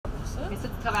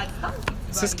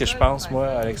C'est ce que je pense, moi,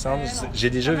 Alexandre. J'ai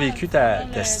déjà vécu ta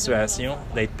situation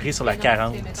d'être pris sur la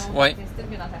 40. Oui.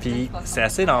 Puis c'est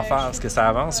assez d'enfer parce que ça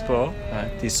avance pas.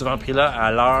 Ouais. T'es souvent pris là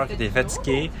à l'heure que t'es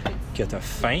fatigué, que t'as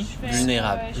faim.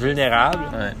 Vulnérable.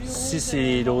 Ouais. Si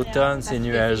c'est l'automne, c'est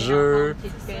nuageux.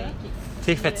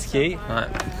 T'es fatigué. Ouais.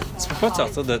 Tu peux pas te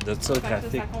sortir de ça, le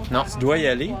trafic. Non. Tu dois y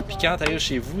aller. Puis quand t'arrives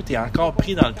chez vous, t'es encore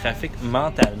pris dans le trafic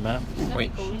mentalement.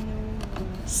 Oui.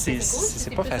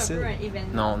 C'est pas facile.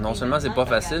 Non seulement c'est pas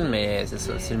facile, mais c'est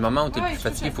ça. C'est le moment où tu es le plus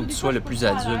fatigué, il faut que tu sois le plus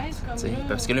adulte. T'sais.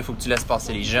 Parce que là, il faut que tu laisses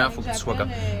passer les gens, il faut que tu sois comme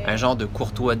un genre de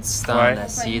courtois distant en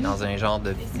acier dans un genre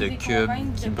de cube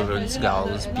qui brûle du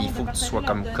gaz. Puis il faut que tu sois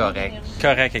comme correct.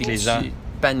 Correct avec les gens.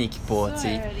 Panique pas, tu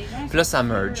sais. Puis là, ça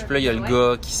merge. Puis là, il y a le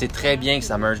gars qui sait très bien que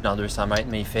ça merge dans 200 mètres,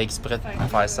 mais il fait exprès de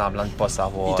faire semblant de pas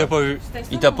savoir. Il t'a pas vu.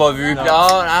 Il t'a pas vu. Puis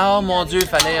oh mon Dieu, il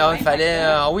fallait,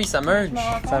 oui, ça merge.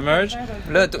 Ça merge.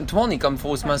 Là, tout le monde est comme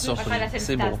faussement surpris.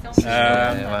 C'est beau.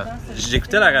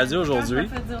 J'écoutais la radio aujourd'hui,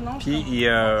 puis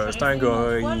c'est un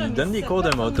gars, il donne des cours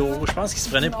de moto. Je pense qu'il se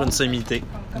prenait pour une sommité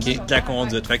de la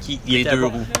conduite. Fait qu'il il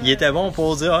était bon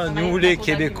pour dire nous, les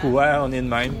Québécois, on est de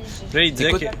même. Puis là, il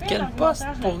disait que... Quel poste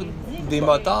pour des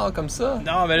motards comme ça?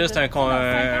 Non, mais là, c'est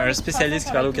un spécialiste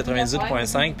qui parlait au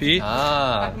 98.5. Puis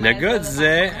le gars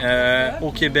disait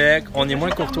au Québec, on est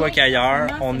moins courtois qu'ailleurs.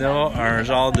 On a un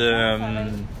genre de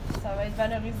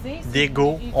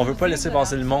d'ego. On veut pas laisser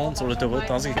passer le monde sur l'autoroute.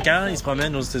 Tandis que quand ils se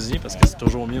promènent aux États-Unis, parce que c'est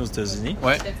toujours mieux aux États-Unis,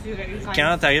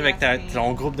 quand tu arrives avec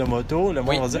ton groupe de moto, le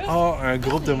monde va dire un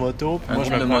groupe de moto, puis moi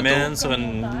je me promène sur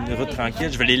une route tranquille,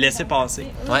 je vais les laisser passer.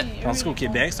 Tandis qu'au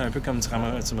Québec, c'est un peu comme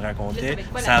tu me racontais,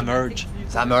 ça merge.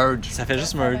 Ça fait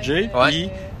juste merger, puis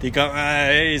t'es comme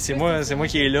hey, c'est moi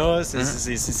qui est là,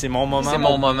 c'est mon moment. C'est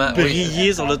mon moment.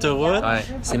 Briller sur l'autoroute.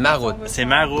 C'est ma route. C'est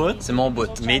ma route. C'est mon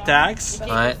bout. Mes taxes.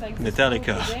 Metallica.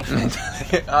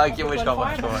 Ok, oui, je comprends.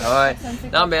 Ouais.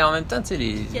 Non, mais en même temps, tu sais,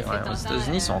 aux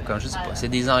États-Unis, ils sont comme, je sais pas, c'est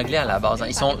des Anglais à la base. Hein.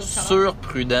 Ils sont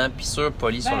surprudents puis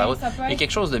surpolis sur la route. Il y a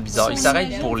quelque chose de bizarre. Ils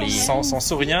s'arrêtent pour les... Ils sont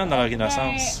souriants dans leur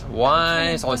innocence.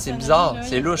 Ouais, c'est bizarre.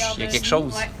 C'est louche. Il y a quelque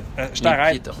chose. Je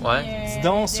t'arrête. Dis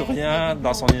donc souriant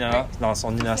dans son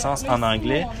innocence en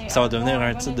anglais, ça va devenir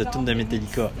un titre de tune de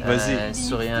Metallica. Vas-y.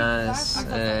 Souriant,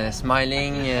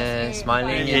 smiling,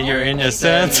 and you're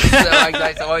innocent.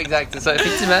 Exact, c'est ça.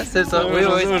 Effectivement, c'est ça.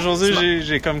 Aujourd'hui,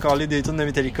 j'ai comme collé des tunes de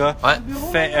Metallica.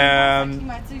 Fait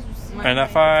une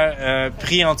affaire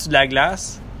pris en dessous de la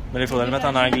glace. Mais là, il faudrait le mettre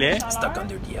en anglais. Stuck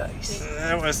under the ice.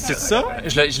 C'est ça?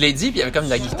 Je l'ai dit, puis il y avait comme de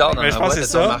la guitare dans la voix. Je pense que c'est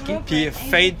ça. Puis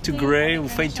Fade to Grey ou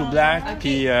Fade to Black.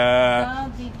 Puis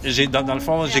dans le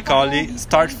fond, j'ai collé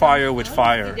Start Fire with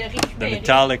Fire de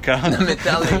Metallica.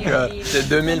 De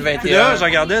 2021. Puis là, je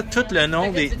regardais tout le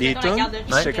nom des tunes.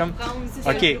 J'étais comme,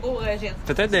 OK,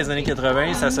 peut-être dans les années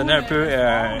 80, ça sonnait un peu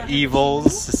Evil,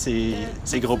 ces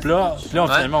groupes-là. Puis là,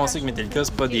 finalement, on sait que Metallica,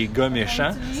 c'est pas des gars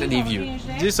méchants. C'est des vieux.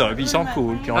 C'est ça, puis ils sont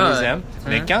cool, puis on les aime.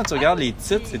 Mais quand tu regardes les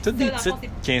titres, c'est tous des titres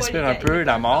qui inspirent un peu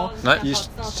la mort. Puis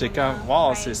j'étais comme,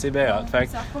 wow, c'est bien hot. Fait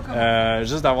que,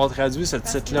 juste d'avoir traduit ce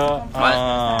titre-là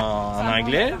en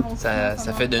anglais, ça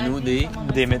fait de nous des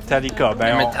Metallica.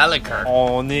 Metallica.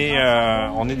 On est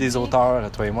des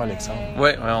auteurs, toi et moi, Alexandre.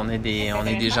 Ouais, on est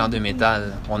des gens de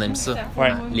métal. On aime ça.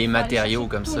 Les matériaux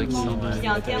comme ça qui sont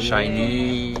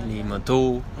shiny, les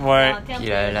motos. Puis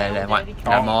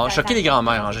la mort. Choquer les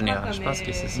grands-mères en général. Je pense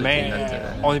que c'est ça. Mais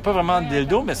on n'est pas vraiment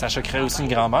dildo, mais ça choquerait aussi une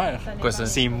grand-mère. Quoi ça?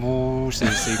 C'est mou, c'est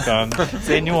comme... tu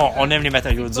sais, nous, on aime les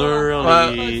matériaux durs,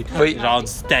 genre du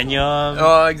titanium.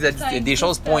 Exact. Des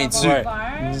choses pointues.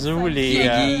 Nous, les... Qui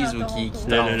aiguisent ou qui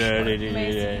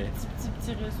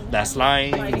la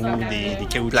slime ou des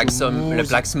caoutchoucs mous. Le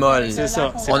Plaxmol. C'est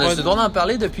ça. On a le droit d'en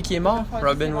parler depuis qu'il est mort,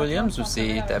 Robin Williams, ou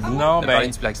c'est tabou de parler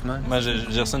du Plaxmol? Moi,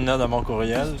 j'ai reçu une note dans mon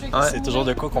courriel. C'est toujours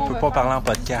de quoi qu'on peut pas parler en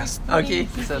podcast. OK,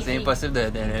 c'est ça. C'est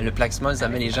impossible. Le Plaxmol, ça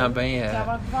met les gens bien...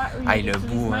 le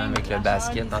bout avec le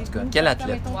basket, en tout cas. Quel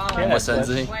athlète, on va se le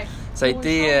dire. Ça a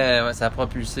été... ça a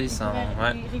propulsé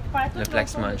le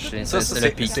Plaxmol. C'est le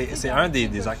pic. C'est un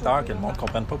des acteurs que le monde ne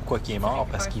comprenne pas pourquoi il est mort,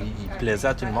 parce qu'il plaisait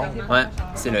à tout le monde.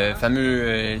 C'est le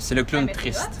fameux... c'est le clown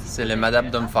triste. C'est le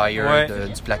Madame Dumbfire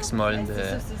du Plaxmol. Y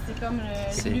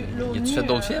a-tu fait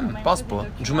d'autres films? Je pense pas.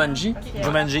 Jumanji,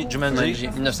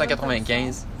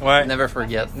 1995. Never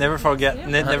Forget. Never Forget,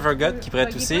 qui pourrait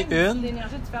être aussi une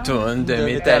tune de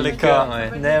Metallica.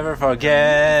 Never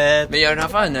Forget. Mais il y a une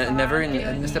affaire,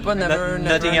 c'était pas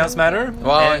Nothing Else Matter?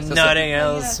 Nothing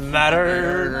Else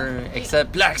Matter.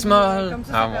 Except Plaxmol.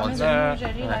 Ah mon Dieu.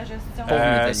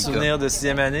 Souvenir de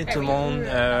 6e année, tout le monde...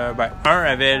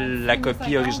 un avait la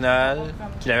copie originale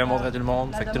qu'il avait montré à tout le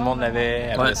monde. Fait que tout le monde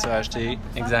l'avait, après ça, acheté.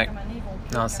 Exact.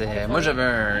 Non, moi, j'avais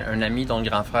un ami dont le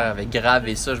grand frère avait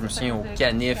gravé ça, je me souviens, au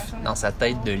canif dans sa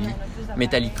tête de lit.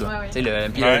 Metallica.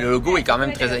 Le logo est quand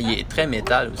même il est très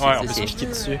métal aussi. Ouais, on peut se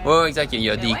dessus. Oui, exact. Il y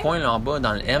a des coins là en bas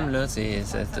dans le M, là, tu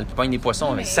pognes des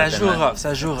poissons avec ça. Joue rough.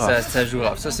 Ça joue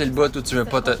rough. Ça, c'est le bout où tu veux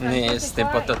pas te tenir si t'es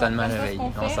pas totalement réveillé.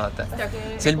 On s'entend.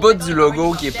 C'est le bout du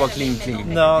logo qui est pas clean.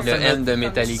 Non, le M de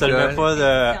Metallica. Ça ne met pas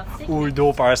de où le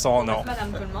dos perd son nom.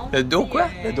 Le dos quoi?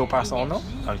 Le dos perd son nom.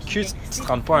 Dans le cul, tu te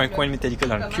rends pas un coin de Metallica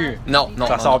dans le cul. Non.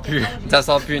 Ça sort plus. Ça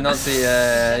sort plus. Non,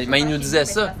 c'est. Mais il nous disait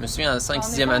ça. Je me souviens en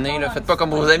 5-6e année, là, faites pas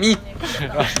comme vos amis.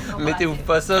 Mettez-vous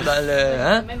pas ça dans le.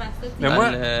 Hein? Mais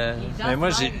moi,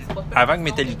 avant que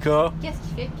Metallica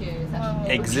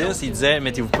existe, il disait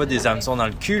mettez-vous pas des hameçons dans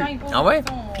le cul. Ah ouais?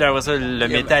 Puis après ça, le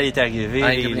métal est arrivé.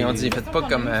 Puis on dit faites pas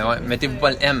comme. mettez-vous pas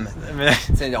le M.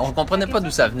 On comprenait pas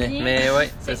d'où ça venait. Mais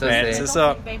ouais, c'est ça. C'est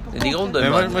ça. Des gros de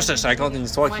moi, je te raconte une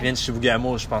histoire qui vient de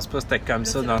Chibougamau. Je pense pas que c'était comme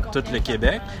ça dans tout le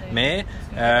Québec. Mais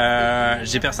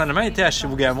j'ai personnellement été à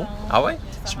Chibougamau. Ah ouais?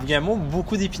 Chibougamau,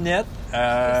 beaucoup d'épinettes.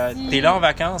 T'es là en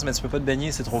vacances, mais tu peux pas te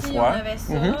baigner, c'est trop froid.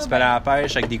 Tu peux aller à la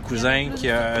pêche avec des cousins qui,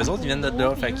 eux autres, ils viennent de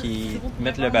là, fait qu'ils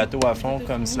mettent le bateau à fond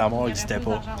comme si la mort n'existait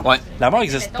pas. Ouais. La mort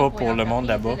n'existe pas pour le monde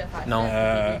là-bas. Non,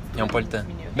 ils n'ont pas le temps.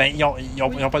 Ben, ils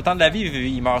ont pas le temps de la vivre,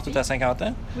 ils meurent tous à 50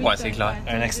 ans. Ouais, c'est clair.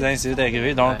 Un accident est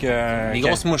arrivé, donc... Les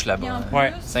grosses mouches là-bas.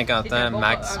 Ouais. 50 ans,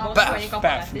 max.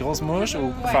 Paf! Grosse mouche,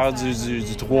 ou faire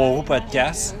du 3 roues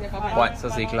podcast. Ouais, ça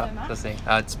c'est clair. Ça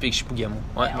c'est typique Chibougamau.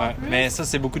 Ouais. Mais ça,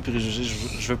 c'est beaucoup de préjugés.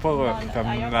 Je veux pas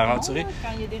m'aventurer.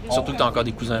 Surtout que t'as encore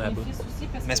des cousins là-bas.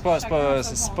 Mais c'est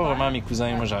pas vraiment mes cousins.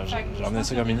 Moi, j'en ai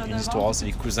ça comme une histoire. C'est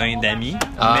les cousins d'amis.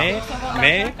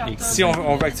 Mais si on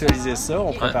veut actualiser ça,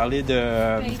 on peut parler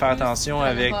de faire attention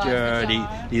avec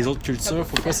les autres cultures.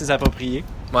 Faut pas s'y approprier.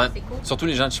 Ouais, surtout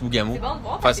les gens de Chibougamau.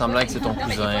 Faire semblant que c'est ton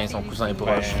cousin, son cousin est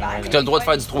proche. Puis t'as le droit de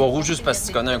faire du 3 roues juste parce que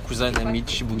tu connais un cousin d'ami de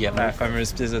Chibougamau. La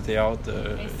fameuse pièce de théâtre.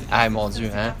 Ah mon Dieu,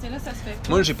 hein.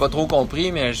 Moi, j'ai pas trop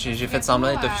compris, mais j'ai fait semblant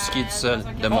d'être offusqué tout seul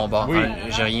de mon bord. Oui.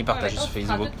 J'ai rien partagé sur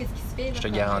Facebook. Je te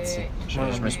garantis.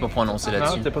 Je me suis pas prononcé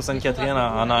là-dessus. Non, t'es pas Sainte-Catherine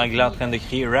en anglais en train de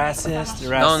crier raciste.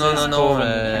 Non.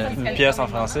 Une pièce en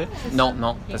français.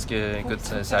 Non, parce que, écoute,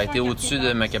 ça a été au-dessus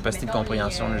de ma capacité de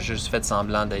compréhension. J'ai juste fait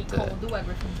semblant d'être...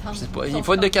 je sais pas. Il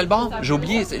faut être de quel bord? J'ai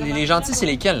oublié. Les gentils, c'est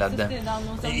lesquels là-dedans?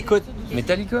 Écoute,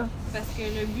 Metallica? Parce que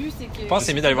le but, c'est que... Je pense que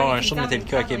c'est mieux d'aller voir un show de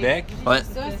Metallica à Québec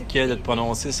que de te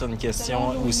prononcer sur une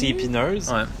question aussi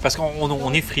épineuse. Ouais. Parce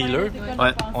qu'on est frileux.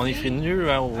 Ouais. On est frileux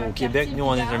hein, au Québec. Nous,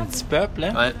 on est un petit peuple.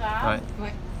 Hein? Ouais.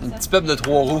 Un petit peuple de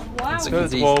 3 roues. C'est ça qu'ils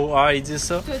disent. Ah, ils disent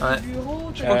ça. T'as des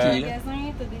bureaux, t'as des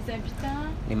magasins, t'as des habitants.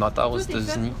 Les moteurs aux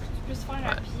États-Unis. Tu peux se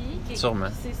faire à pied. Sûrement.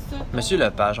 C'est ça. Monsieur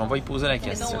Lepage, on va y poser la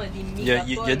question. Il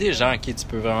y a des gens à qui tu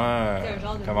peux vraiment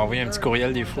comme envoyer un petit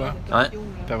courriel des fois. Ouais.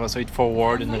 Puis après ça, ils te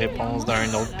forward une réponse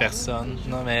d'une autre personne.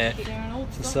 Non, mais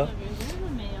c'est ça.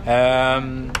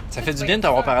 Ça fait du bien de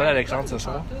t'avoir parlé, Alexandre, ce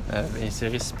soir. C'est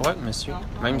réciproque, monsieur.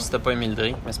 Même si t'as pas aimé le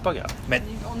drink, mais c'est pas grave. Mais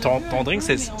ton drink,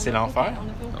 c'est l'enfer.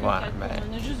 Ouais, ben...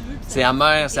 C'est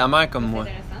amer comme moi.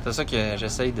 C'est ça que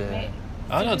j'essaye de...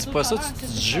 Ah non, dis pas ça, tu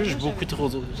te juges beaucoup trop.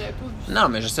 Non,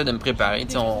 mais j'essaie de me préparer.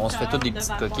 On se fait toutes des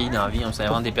petites coquilles dans la vie, on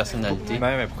s'invente des personnalités.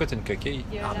 Mais pourquoi t'es une coquille?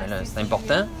 Ah, mais là, c'est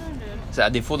important. À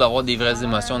défaut d'avoir des vraies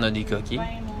émotions, on a des coquilles.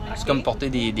 C'est comme porter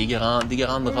des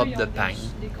grandes robes de pagne.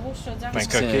 Un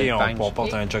coquille, on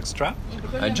porte un jockstrap.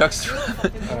 Un jockstrap?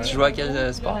 Tu joues à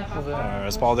quel sport? Un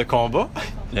sport de combat.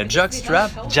 Le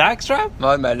jockstrap? Jackstrap?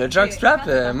 Ouais, ben le jockstrap,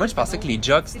 moi je pensais que les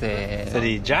jocks c'était... C'est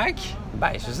des jacks?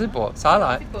 Ben, je sais pas. Ça a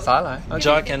l'air. Okay.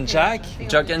 Jock and Jack?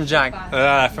 Jock and Jack.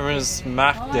 La fameuse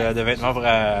marque de vêtements pour...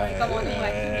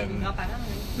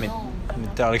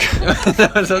 Metallica.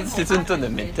 C'est une tonne de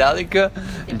Metallica.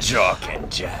 Jock and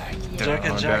Jack. Jock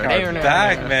and Jack are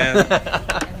back, man.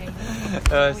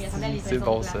 C'est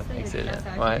bon ça. Excellent.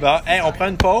 Ouais. Bon, on prend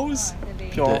une pause,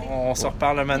 puis on se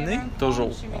reparle un moment donné.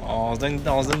 Toujours. On se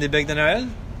donne des becs de Noël.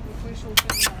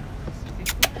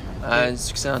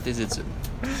 Succès dans tes études.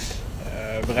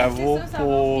 Bravo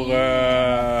pour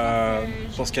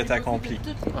ce que tu as accompli.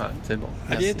 Ouais, c'est bon.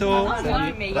 À bientôt.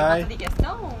 Salut. Mais il y a des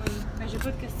questions. J'ai pas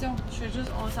de questions. Je fais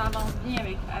juste, on s'avance bien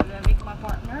avec ma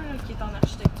partner qui est en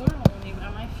architecture. On est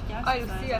vraiment efficace.